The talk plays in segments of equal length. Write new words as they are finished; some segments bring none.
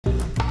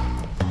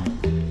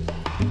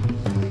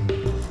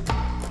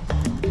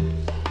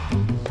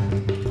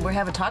We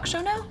have a talk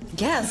show now?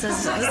 Yes, this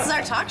is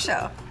our talk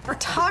show. Our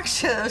talk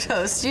show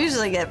hosts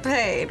usually get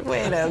paid.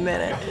 Wait a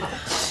minute.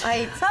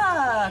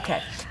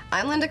 Okay.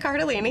 I'm Linda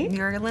Cardellini.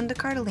 You're Linda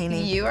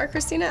Cardellini. You are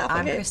Christina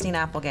Applegate. I'm Christina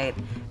Applegate.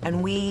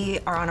 And we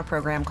are on a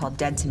program called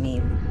Dead to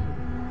Me.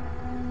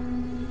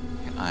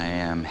 I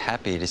am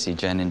happy to see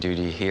Jen and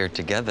Judy here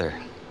together.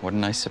 What a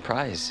nice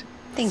surprise.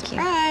 Thank you.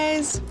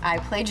 Surprise! I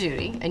play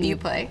Judy, and you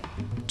play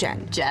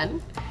Jen.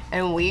 Jen,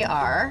 and we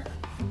are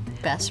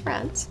best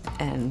friends.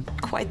 And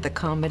quite the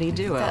comedy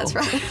duo. That's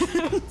right.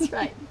 That's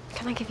right.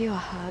 Can I give you a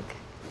hug?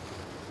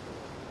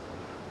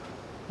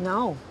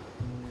 No.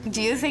 Do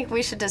you think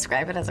we should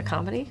describe it as a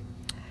comedy?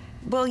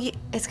 Well,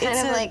 it's kind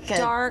of like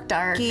a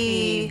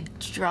darky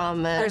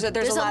drama. There's a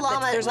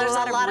lot of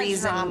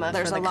reason. Drama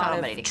there's for a the lot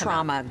comedy of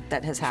trauma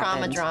that has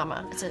happened.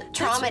 Drama. It's a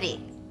traumedy.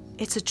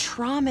 It's a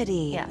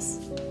traumedy. Yes.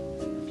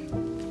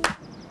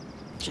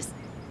 Just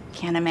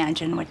can't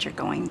imagine what you're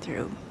going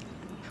through.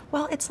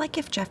 Well, it's like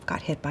if Jeff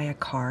got hit by a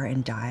car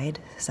and died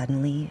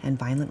suddenly and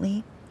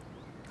violently,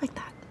 like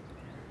that.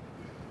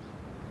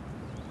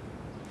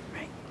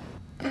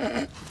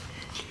 Right.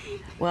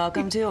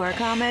 Welcome to our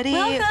comedy.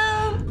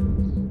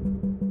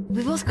 Welcome.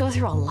 We both go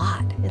through a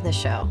lot in the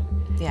show.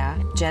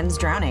 Yeah, Jen's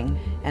drowning,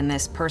 and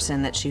this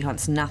person that she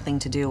wants nothing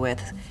to do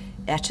with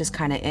etches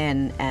kind of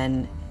in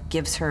and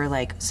gives her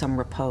like some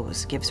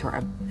repose, gives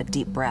her a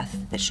deep breath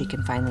that she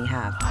can finally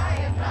have. I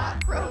am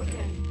not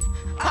broken.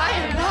 I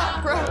am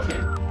not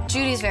broken.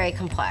 Judy's very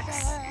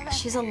complex.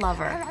 She's a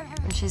lover,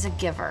 and she's a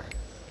giver.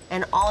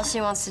 And all she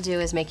wants to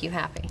do is make you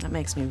happy. That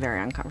makes me very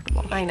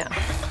uncomfortable. I know.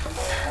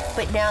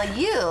 But now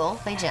you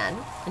play Jen,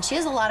 and she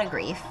has a lot of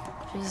grief.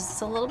 She's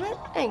a little bit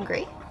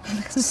angry.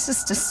 It's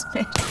just a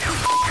smidge.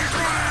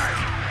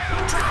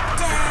 Drop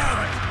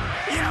dead.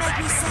 You make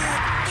me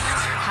sad.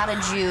 How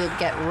did you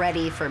get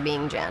ready for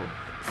being Jen?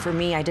 For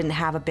me, I didn't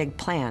have a big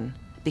plan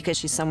because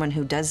she's someone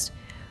who does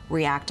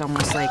react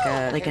almost like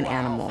an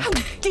animal. How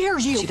dare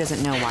you! She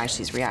doesn't know why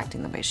she's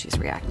reacting the way she's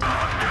reacting. I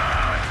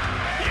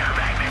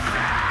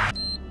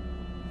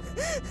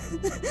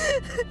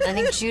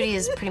think Judy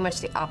is pretty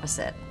much the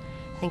opposite.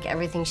 I think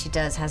everything she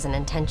does has an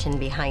intention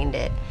behind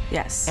it.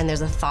 Yes. And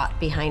there's a thought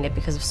behind it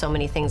because of so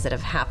many things that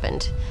have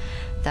happened,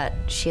 that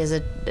she has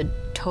a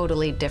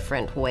totally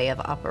different way of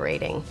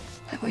operating.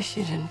 I wish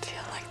you didn't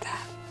feel like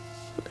that.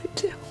 But I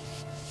do.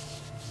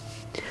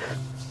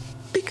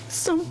 Because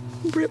someone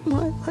ripped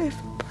my life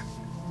apart.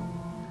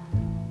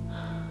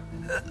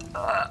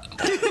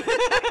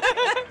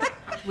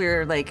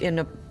 We're like in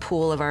a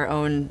pool of our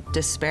own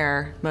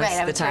despair most Right, I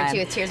of the would turn time. to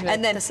you with tears and be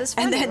like, "This is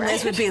funny, and then right?"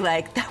 Liz would be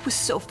like, "That was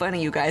so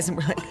funny, you guys," and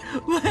we're like,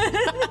 "What?"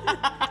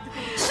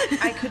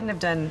 I couldn't have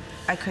done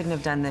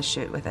this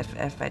shoot with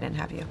if I didn't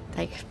have you.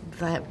 Like,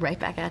 right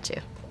back at you.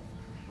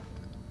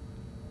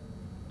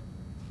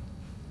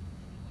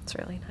 It's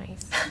really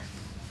nice.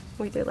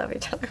 We do love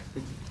each other.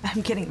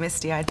 I'm getting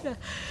misty-eyed.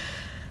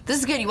 This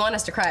is good. You want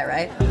us to cry,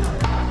 right?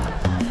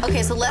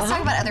 Okay, so let's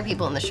talk about other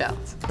people in the show.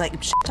 Like,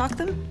 talk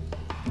them?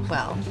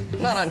 Well,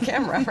 not on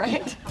camera,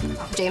 right?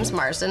 James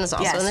Marsden is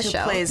also in the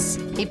show.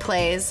 He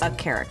plays a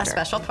character, a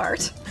special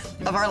part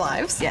of our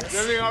lives. Yes. Is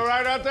everything all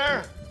right out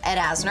there? Ed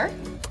Asner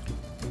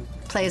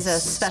plays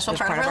a special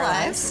part of our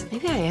lives.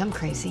 Maybe I am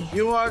crazy.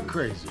 You are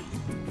crazy.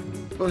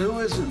 But who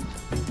isn't?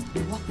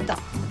 What the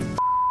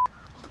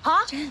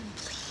Huh? Jen,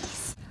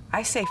 please.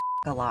 I say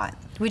a lot.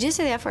 We do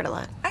say the F word a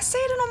lot. I say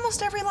it in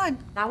almost every line.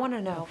 I want to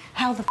know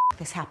how the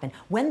this happened,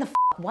 when the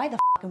why the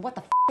and what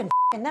the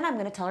and then I'm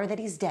going to tell her that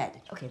he's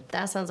dead. Okay,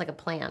 that sounds like a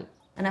plan.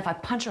 And if I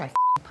punch her, I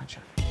punch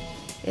her.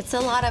 It's a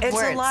lot of words.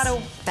 It's a lot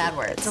of bad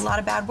words. It's a lot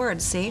of bad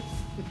words, see?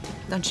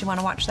 Don't you want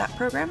to watch that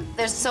program?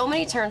 There's so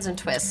many turns and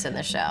twists in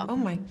the show. Oh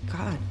my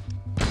God.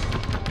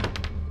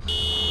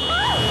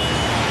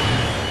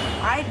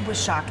 I was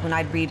shocked when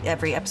I'd read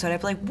every episode.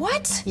 I'd be like,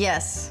 what?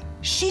 Yes.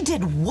 She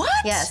did what?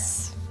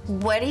 Yes.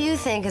 What do you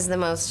think is the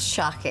most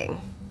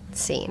shocking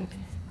scene?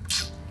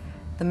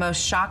 The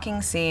most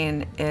shocking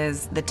scene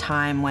is the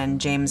time when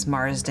James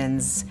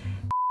Marsden's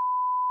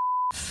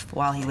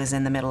while he was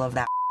in the middle of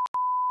that.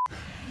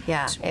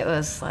 Yeah, it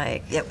was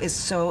like... It was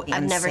so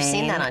insane. I've never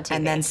seen that on TV.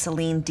 And then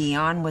Celine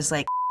Dion was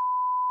like...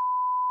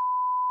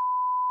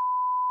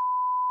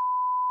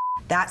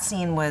 That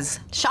scene was...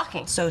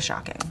 shocking. So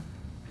shocking.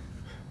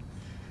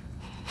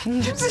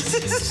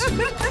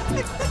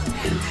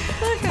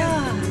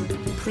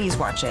 Please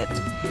watch it.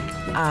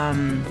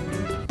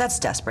 That's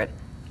desperate.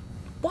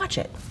 Watch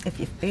it if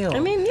you feel. I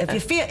mean, yeah.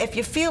 if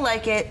you feel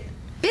like it.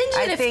 Binge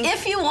it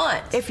if you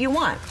want. If you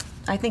want,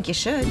 I think you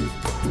should.